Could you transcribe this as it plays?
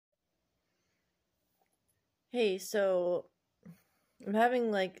Hey, so I'm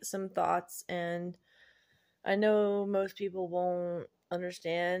having like some thoughts, and I know most people won't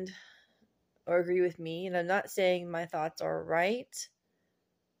understand or agree with me, and I'm not saying my thoughts are right.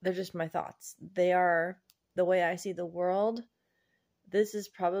 They're just my thoughts. They are the way I see the world. This is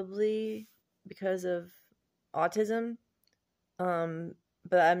probably because of autism, um,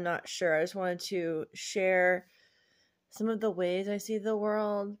 but I'm not sure. I just wanted to share some of the ways I see the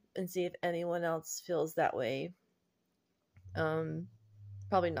world and see if anyone else feels that way. Um,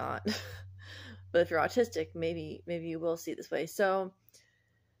 Probably not. But if you're autistic, maybe you will see it this way. So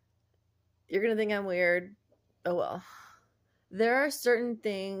you're gonna think I'm weird. Oh well. There are certain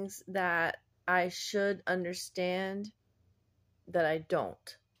things that I should understand that I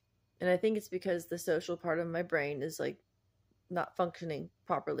don't. And I think it's because the social part of my brain is like not functioning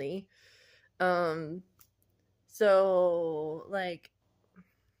properly. Um so like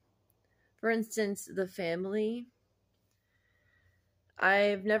for instance, the family.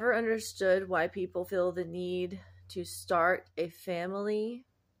 I've never understood why people feel the need to start a family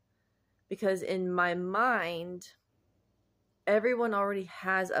because in my mind, everyone already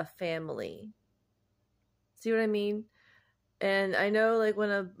has a family. See what I mean? And I know, like, when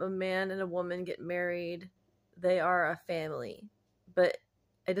a man and a woman get married, they are a family. But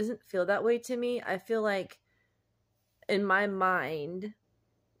it doesn't feel that way to me. I feel like, in my mind,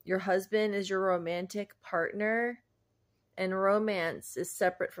 your husband is your romantic partner, and romance is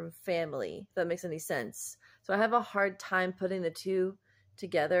separate from family, if that makes any sense. So I have a hard time putting the two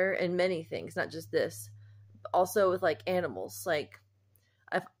together in many things, not just this. Also with like animals. Like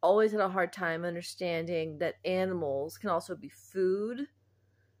I've always had a hard time understanding that animals can also be food.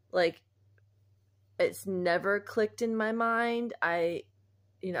 Like it's never clicked in my mind. I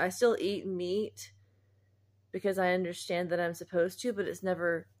still eat meat because I understand that I'm supposed to, but it's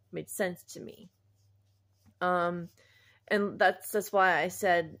never made sense to me. And that's why I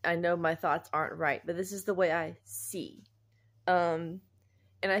said I know my thoughts aren't right, but this is the way I see. And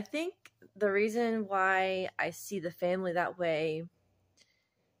I think the reason why I see the family that way,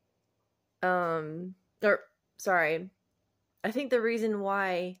 or sorry, I think the reason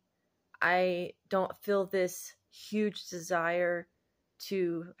why I don't feel this huge desire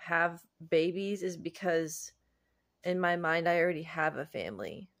to have babies is because in my mind I already have a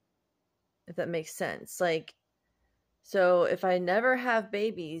family, if that makes sense. Like, so if I never have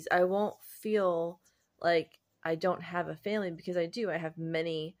babies, I won't feel like I don't have a family because I do. I have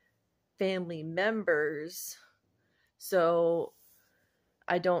many family members. So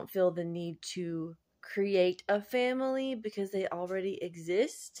I don't feel the need to create a family because they already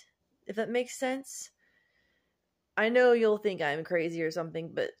exist, if that makes sense. I know you'll think I'm crazy or something,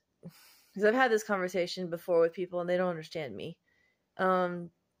 but because I've had this conversation before with people and they don't understand me.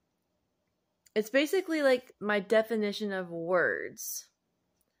 It's basically like my definition of words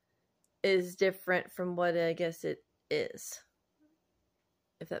is different from what I guess it is,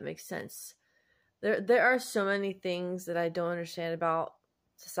 if that makes sense. There are so many things that I don't understand about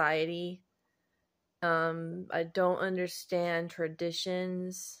society. I don't understand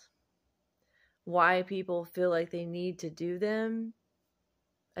traditions, why people feel like they need to do them.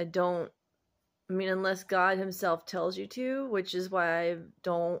 I mean, unless God himself tells you to, which is why I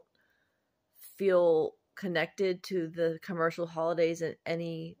don't feel connected to the commercial holidays in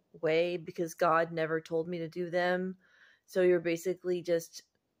any way, because God never told me to do them. So you're basically just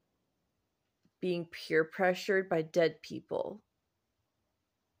being peer pressured by dead people.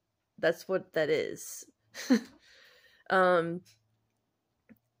 That's what that is. And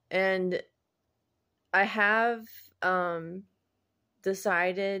I have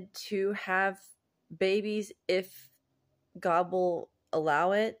decided to have babies if God will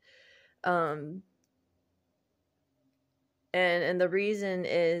allow it. And the reason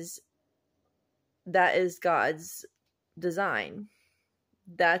is that is God's design.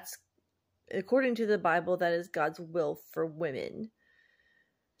 That's, according to the Bible, that is God's will for women.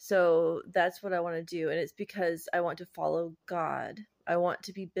 So that's what I want to do. And it's because I want to follow God. I want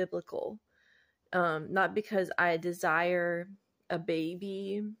to be biblical. Not because I desire a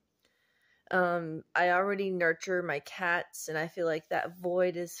baby. I already nurture my cats and I feel like that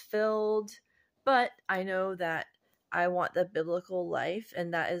void is filled. But I know that I want the biblical life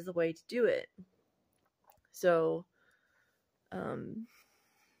and that is the way to do it. So,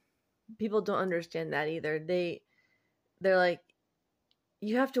 people don't understand that either. They're like,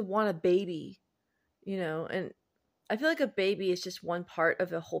 you have to want a baby, and I feel like a baby is just one part of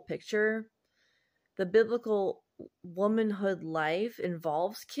the whole picture. The biblical womanhood life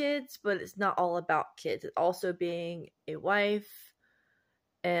involves kids, but it's not all about kids. It's also being a wife,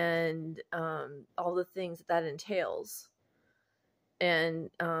 and all the things that that entails, and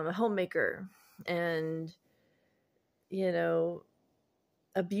a homemaker, and you know,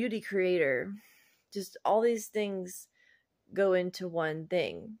 a beauty creator. Just all these things go into one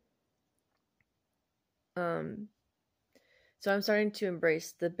thing. So I'm starting to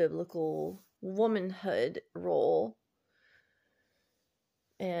embrace the biblical womanhood role,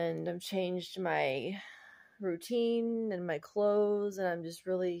 and I've changed my routine and my clothes, and I'm just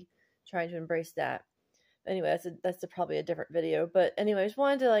really trying to embrace that. Anyway, that's probably a different video, but anyway, I just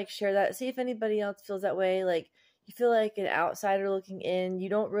wanted to like share that, see if anybody else feels that way. Like, you feel like an outsider looking in, you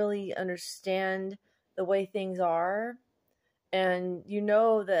don't really understand the way things are, and you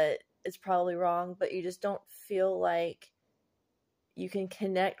know that it's probably wrong, but you just don't feel like you can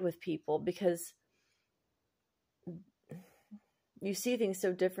connect with people because you see things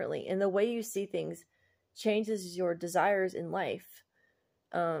so differently, and the way you see things changes your desires in life.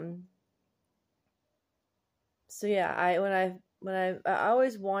 So yeah, I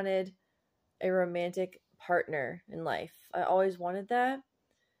always wanted a romantic partner in life. I always wanted that,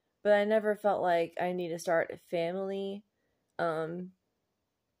 but I never felt like I need to start a family. Sorry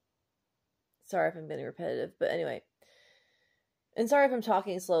if I'm getting repetitive, but anyway. And sorry if I'm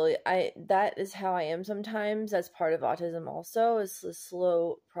talking slowly. That is how I am sometimes. That's part of autism also, is the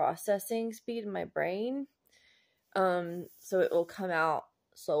slow processing speed in my brain. So it will come out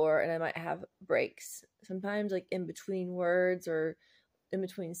slower, and I might have breaks sometimes, like in between words or in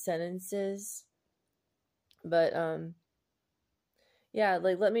between sentences. But yeah,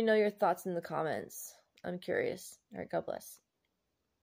 like let me know your thoughts in the comments. I'm curious. All right, God bless.